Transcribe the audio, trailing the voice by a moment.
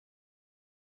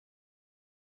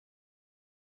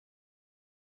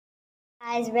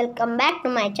Guys, welcome back to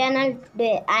my channel.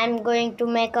 Today I am going to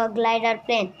make a glider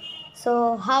plane.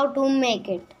 So how to make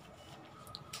it?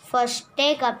 First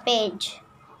take a page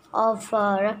of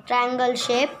a rectangle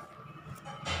shape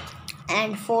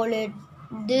and fold it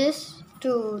this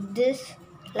to this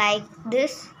like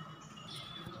this.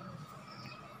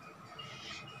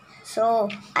 So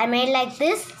I made like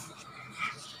this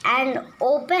and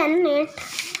open it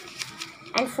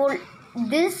and fold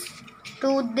this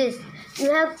to this.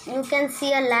 You can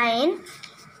see a line.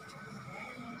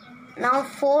 Now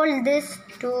fold this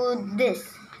to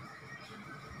this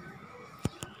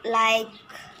like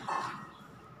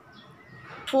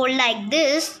fold like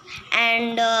this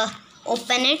and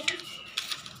open it.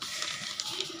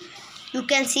 You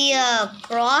can see a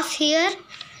cross here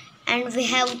and we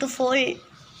have to fold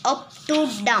up to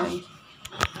down.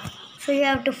 So you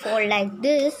have to fold like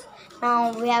this.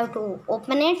 Now we have to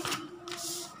open it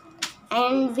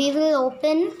and we will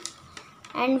open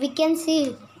and we can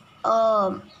see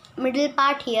middle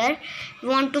part here. We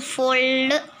want to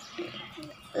fold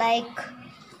like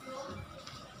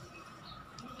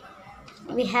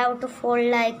we have to fold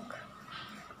like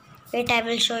wait, I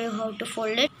will show you how to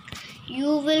fold it.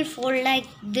 You will fold like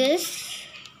this.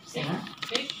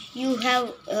 You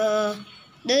have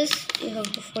this. You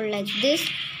have to fold like this.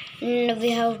 And we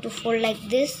have to fold like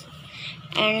this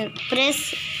and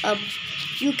press up.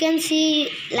 You can see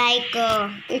like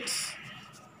it's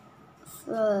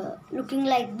looking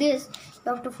like this.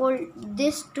 You have to fold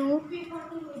this to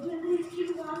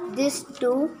this.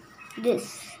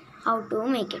 How to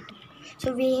make it?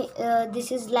 So we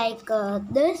this is like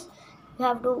this. You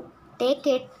have to take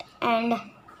it and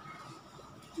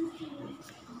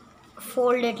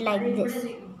fold it like this.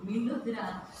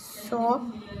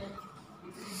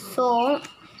 So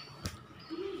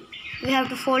we have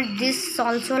to fold this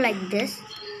also like this.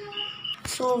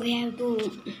 So we have to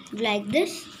do like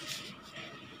this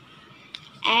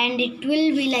and it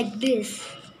will be like this.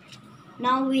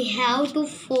 Now we have to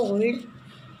fold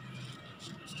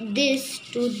this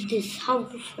to this. How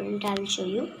to fold? I'll show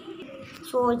you.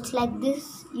 So it's like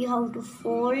this. You have to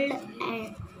fold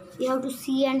and you have to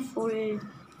see and fold.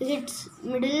 It's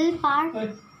middle part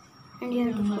and you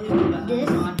have to fold this.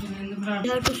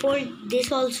 You have to fold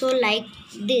this also like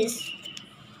this.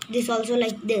 This also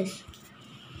like this.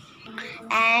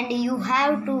 And you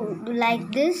have to do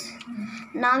like this.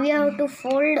 Now you have to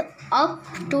fold up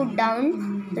to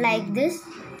down like this.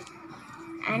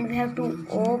 And we have to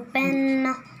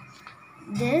open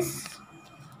this.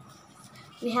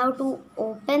 We have to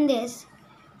open this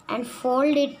and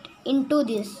fold it into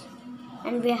this.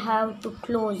 And we have to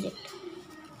close it.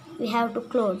 We have to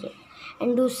close it.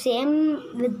 And do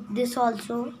same with this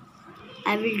also.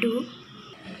 I will do.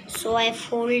 So I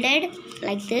folded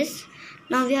like this.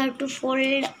 Now we have to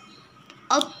fold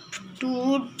up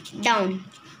to down.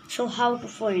 So how to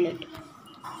fold it?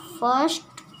 First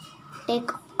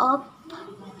take up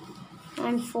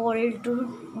and fold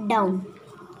to down.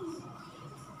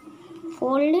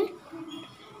 Fold it.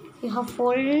 You have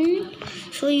folded.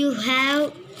 So you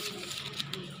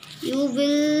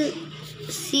will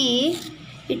see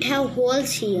it have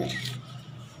holes here.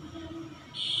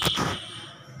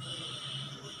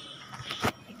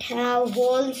 It have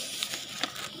holes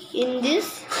in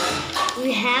this.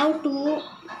 We have to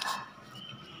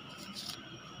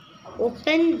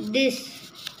open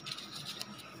this.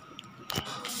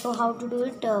 So how to do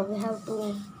it? We have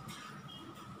to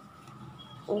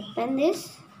open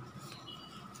this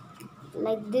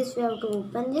like this. We have to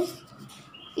open this.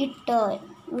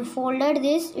 We folded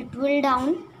this. It will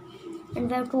down, and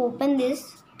we have to open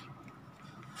this.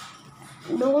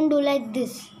 Don't do like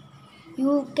this.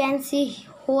 You can see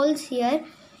holes here.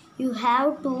 You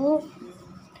have to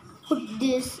put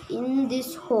this in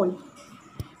this hole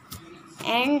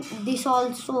and this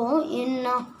also in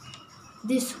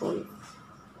this hole.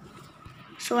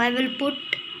 So I will put.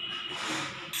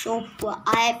 So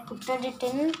I put it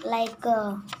in like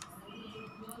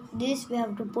this. We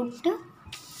have to put,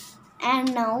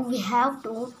 and now we have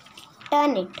to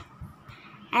turn it,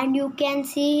 and you can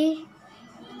see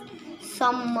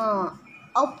some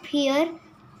up here.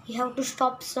 You have to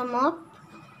stop some up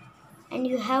and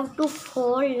you have to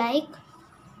fold like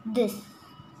this.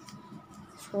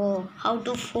 So how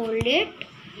to fold it?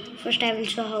 First I will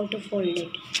show how to fold it.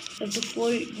 You have to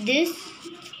fold this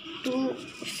to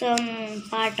some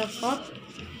part of up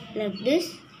like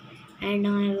this, and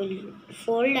now I will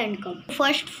fold and come.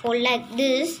 First fold like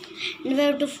this and we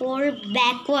have to fold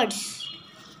backwards.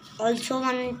 Also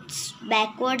once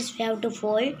backwards we have to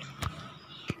fold.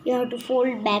 You have to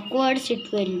fold backwards.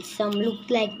 It will some look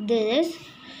like this.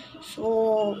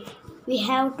 So we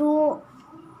have to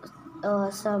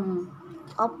some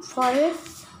up for it.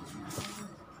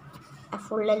 I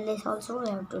folded this also. We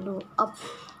have to do up,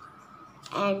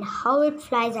 and how it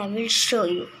flies I will show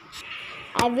you.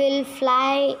 I will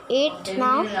fly it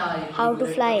now. How to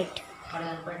fly it?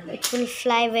 It will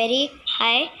fly very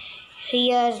high.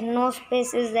 Here no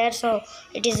space is there, so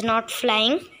it is not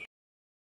flying.